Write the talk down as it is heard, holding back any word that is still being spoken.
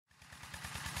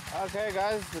Okay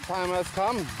guys, the time has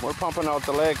come. We're pumping out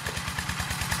the lake.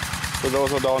 For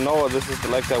those who don't know, this is the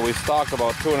lake that we stocked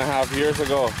about 2.5 years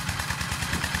ago.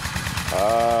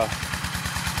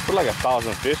 Put like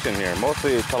 1,000 fish in here,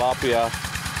 mostly tilapia,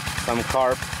 some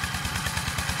carp.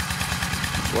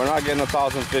 We're not getting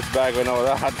 1,000 fish back, we know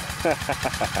that.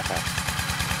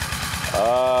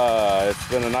 It's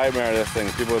been a nightmare, this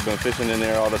thing. People have been fishing in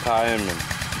here all the time, and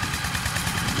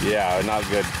yeah, not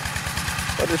good.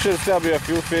 But there should still be a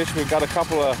few fish. We've got a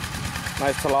couple of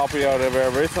nice tilapia out of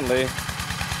there recently.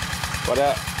 But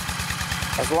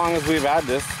as long as we've had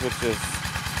this, which is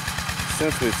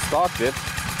since we've stocked it,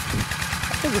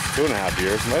 I think it's 2.5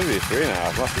 years, maybe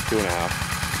 3.5, must be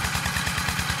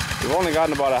 2.5. We've only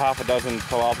gotten about 6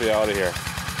 tilapia out of here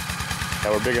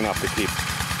that were big enough to keep.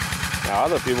 Now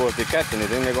other people, if they catch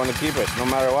anything, they're going to keep it, no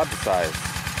matter what the size.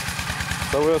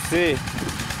 So we'll see.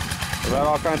 We've had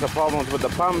all kinds of problems with the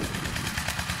pump.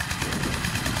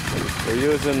 We're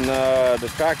using the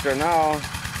tractor now.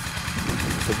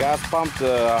 The gas pump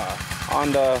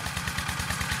on the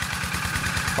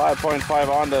 5.5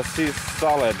 on the Sea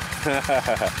Solid.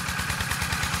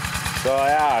 So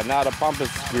yeah, now the pump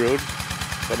is screwed,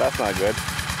 so that's not good.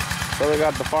 So we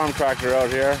got the farm tractor out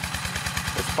here.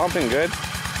 It's pumping good.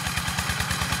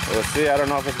 We'll see. I don't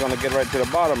know if it's going to get right to the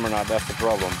bottom or not. That's the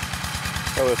problem.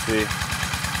 So we'll see.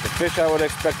 The fish I would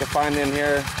expect to find in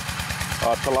here,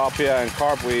 tilapia and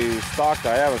carp we stocked.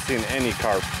 I haven't seen any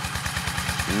carp.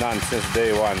 None since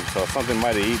day one. So something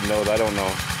might have eaten those. I don't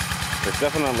know. There's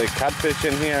definitely catfish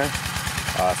in here.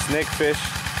 Snakefish.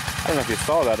 I don't know if you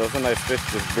saw that. There was a nice fish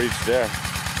just breached there.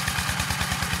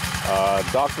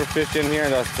 Doctor fish in here.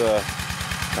 That's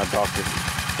not doctor.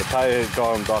 The Thai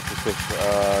call them doctor fish.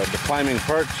 The climbing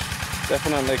perch.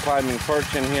 Definitely climbing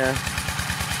perch in here.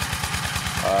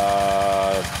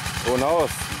 Who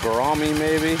knows? Gourami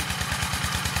maybe.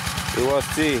 We will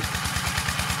see. I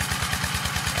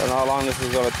don't know how long this is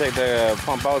going to take to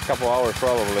pump out. A couple hours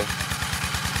probably.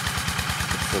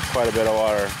 It's quite a bit of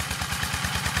water.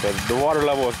 The water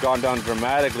level has gone down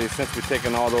dramatically since we've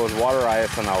taken all those water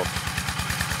hyacinth out.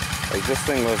 Like this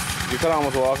thing was, you could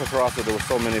almost walk across it. There were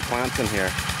so many plants in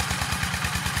here.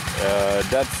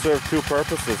 That served two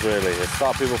purposes really. It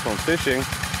stopped people from fishing,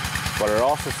 but it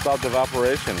also stopped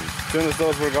evaporation. As soon as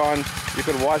those were gone, you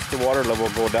could watch the water level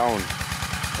go down.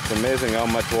 It's amazing how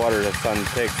much water the sun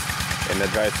takes in the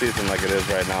dry season like it is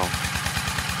right now.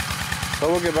 So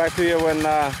we'll get back to you when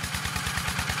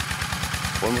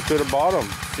we're to the bottom,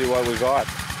 see what we got.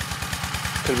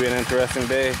 Could be an interesting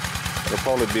day. It'll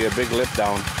probably be a big lip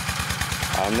down.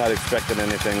 I'm not expecting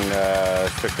anything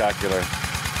spectacular.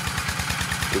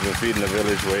 We've been feeding the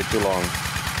village way too long.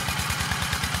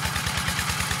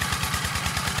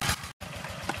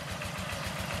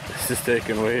 This is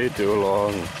taking way too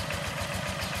long.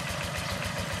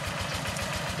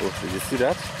 Oh, did you see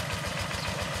that?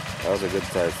 That was a good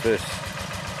sized fish.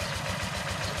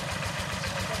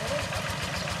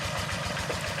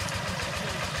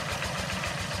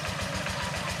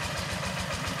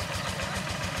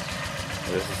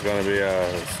 This is going to be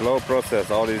a slow process.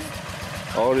 All these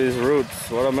roots.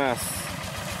 What a mess.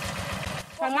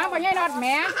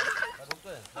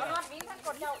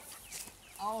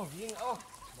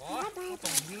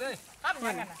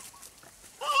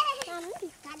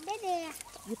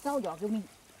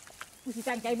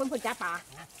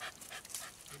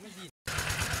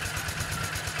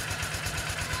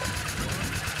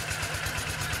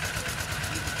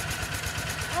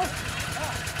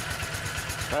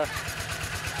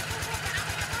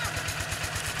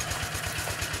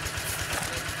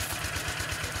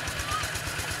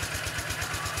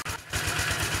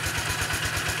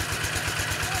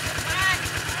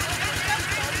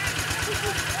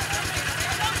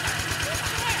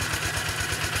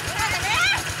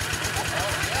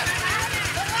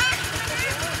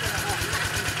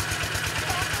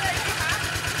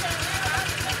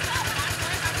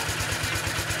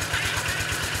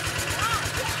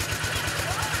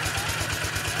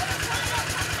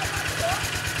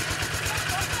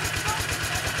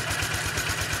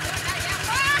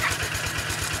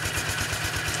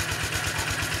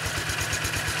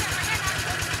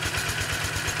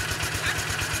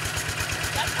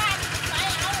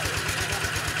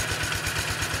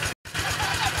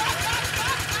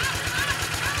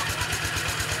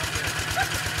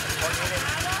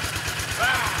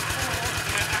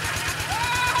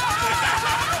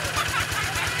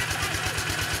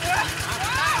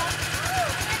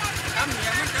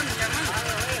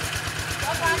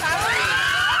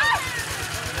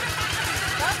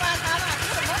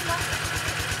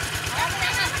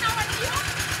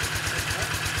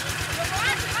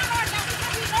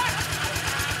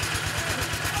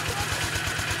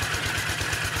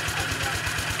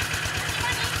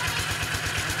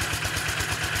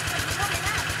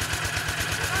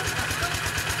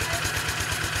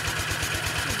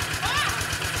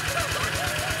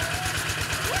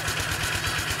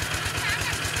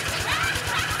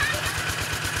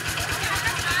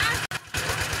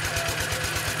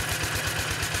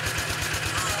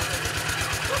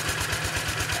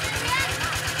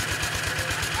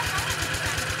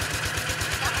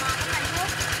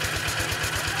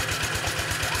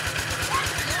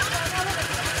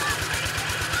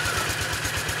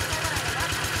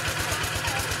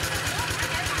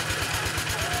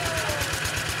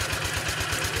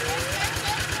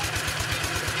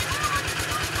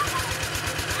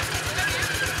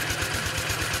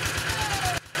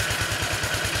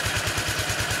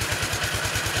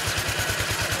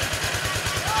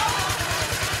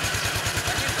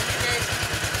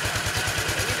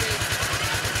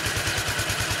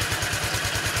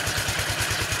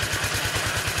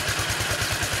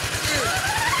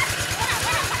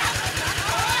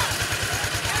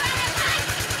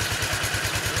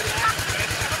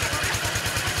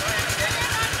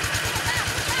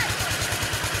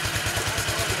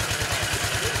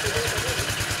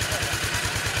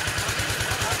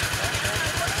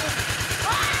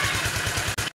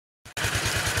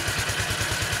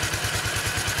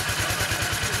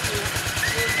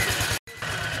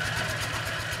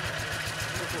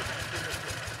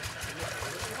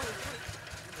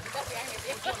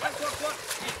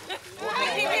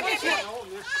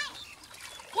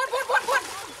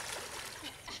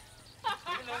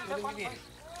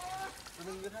 ตัว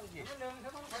นึงอยู่ทั้งที่ตัวนึง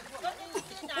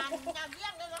ชื่อนานจำเลี้ย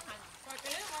งได้แล้วหันคอยไป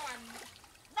เรื่องวัน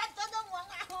นั่นตัวนึงหัว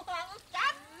งาหัวจั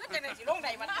บจะไหนสิลงใด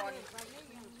มันก่อน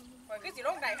คอยคือสิล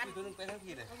งใดกันตัวนึงไปทั้ง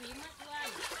ที่เลยมีมากเลย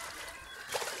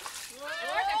โ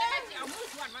อ้ยจะได้สิเอามือ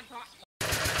ชวนมันเถอะ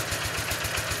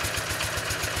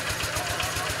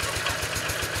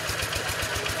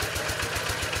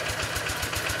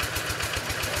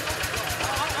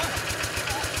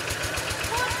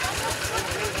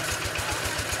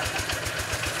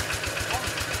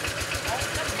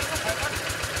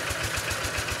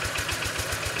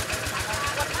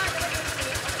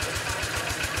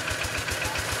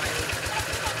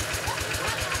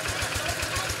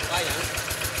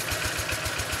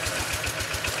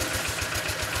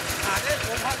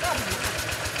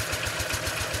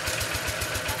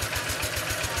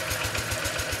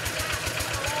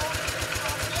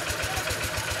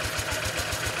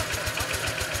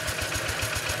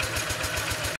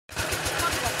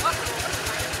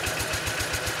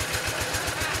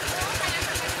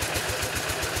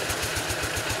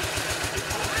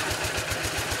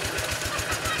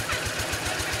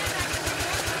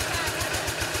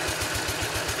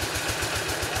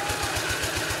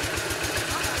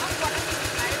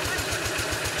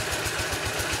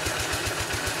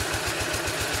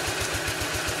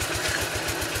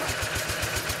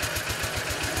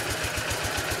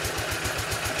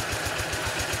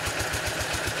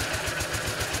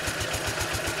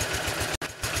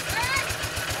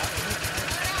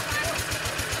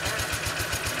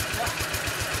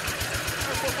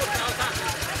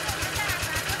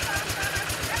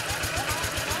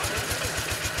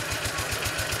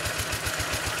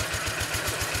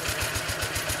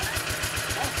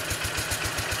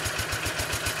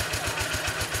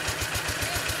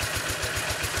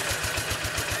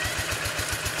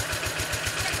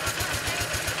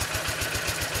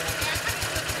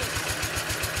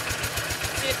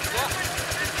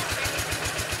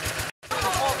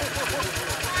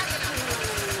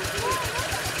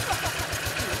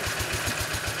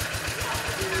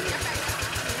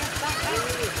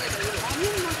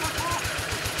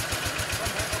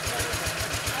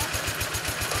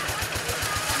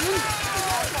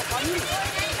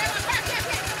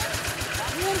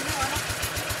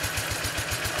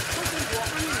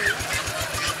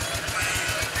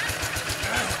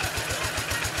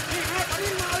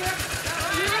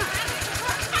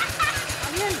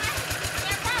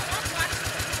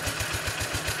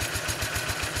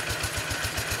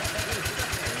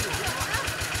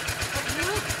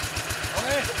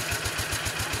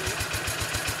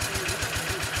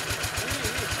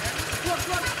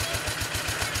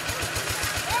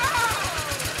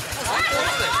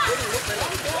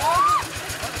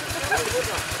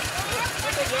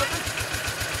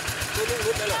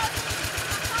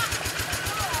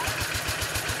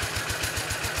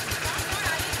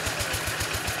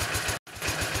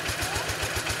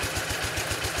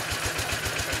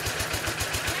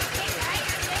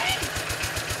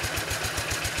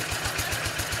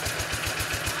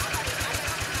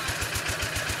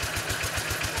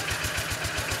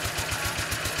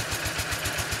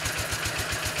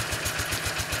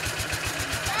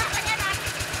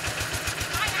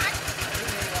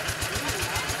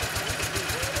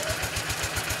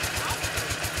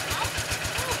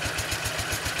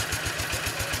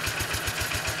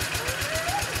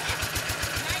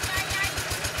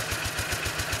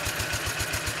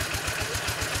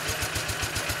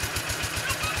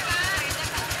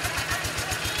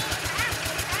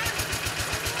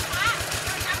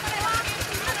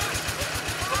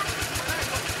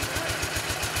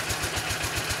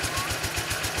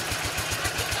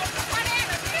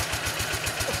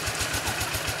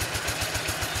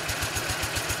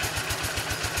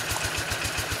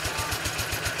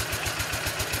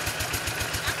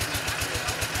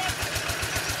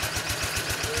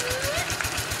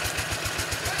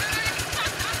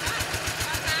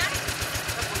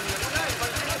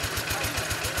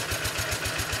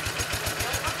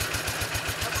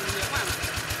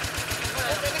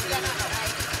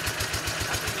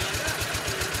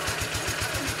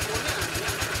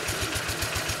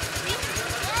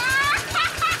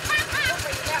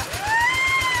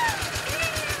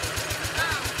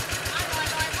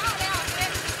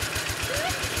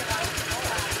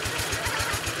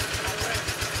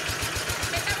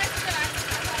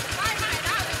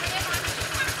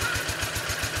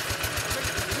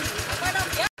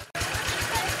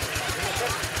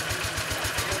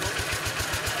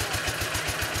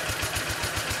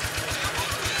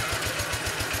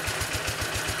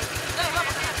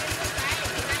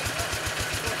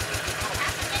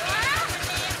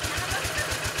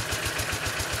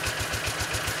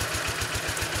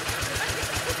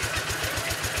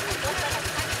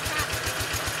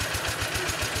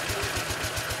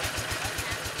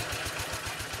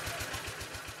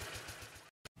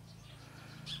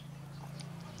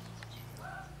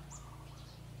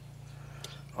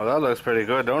Well, that looks pretty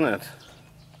good, don't it?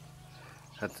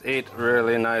 That's 8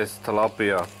 really nice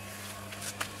tilapia.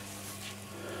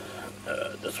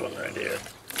 This one right here.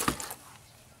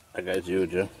 That guy's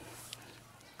huge, huh?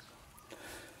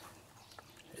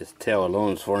 His tail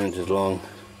alone is 4 inches long.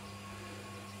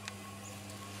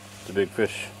 It's a big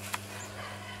fish.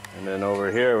 And then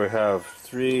over here we have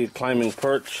 3 climbing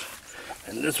perch.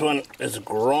 And this one is a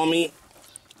gourami.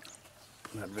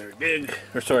 Not very big.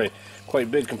 Or sorry,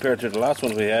 quite big compared to the last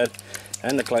ones we had.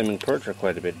 And the climbing perch are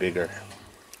quite a bit bigger.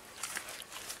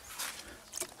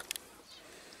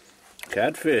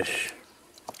 Catfish.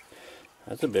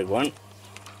 That's a big one.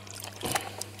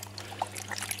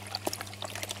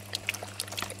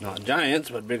 Not giants,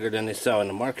 but bigger than they sell in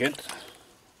the market.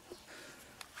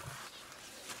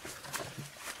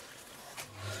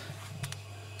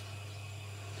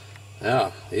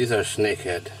 Yeah, these are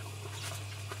snakehead.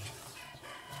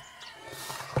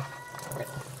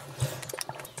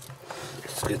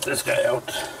 Let's get this guy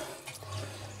out.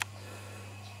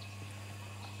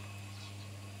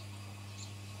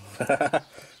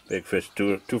 Big fish,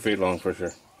 2 feet long for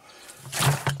sure.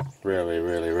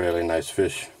 Really nice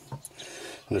fish.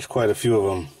 And there's quite a few of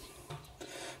them,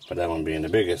 but that one being the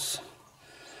biggest.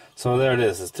 So there it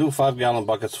is. It's 2 5-gallon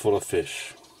buckets full of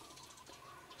fish.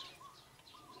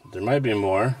 There might be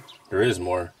more. There is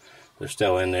more. They're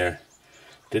still in there.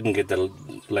 Didn't get the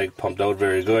lake pumped out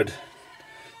very good.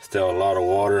 Still a lot of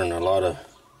water and a lot of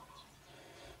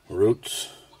roots.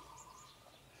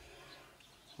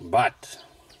 But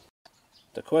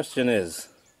the question is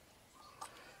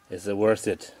it worth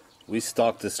it? We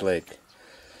stocked this lake.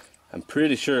 I'm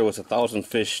pretty sure it was 1,000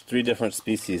 fish, 3 different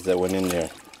species that went in there.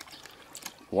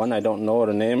 One I don't know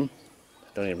the name.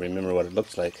 I don't even remember what it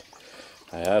looks like.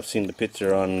 I have seen the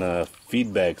picture on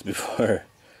feed bags before.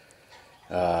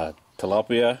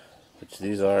 Tilapia, which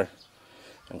these are,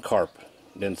 and carp.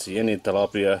 Didn't see any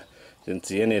tilapia, didn't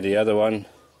see any of the other one.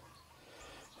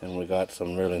 And we got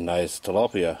some really nice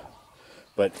tilapia.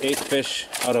 But 8 fish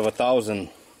out of 1,000.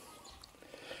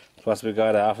 Plus we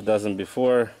got a half a dozen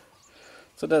before.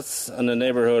 So that's in the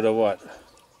neighborhood of what?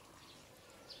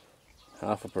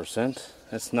 0.5%?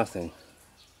 That's nothing.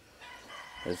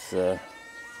 It's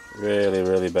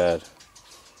really bad.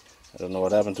 I don't know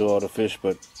what happened to all the fish,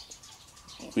 but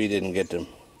we didn't get them.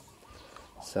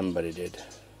 Somebody did.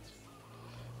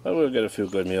 But we'll get a few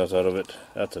good meals out of it.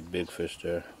 That's a big fish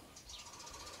there.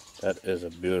 That is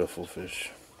a beautiful fish.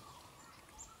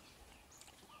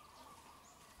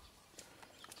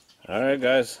 Alright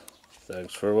guys,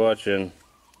 thanks for watching.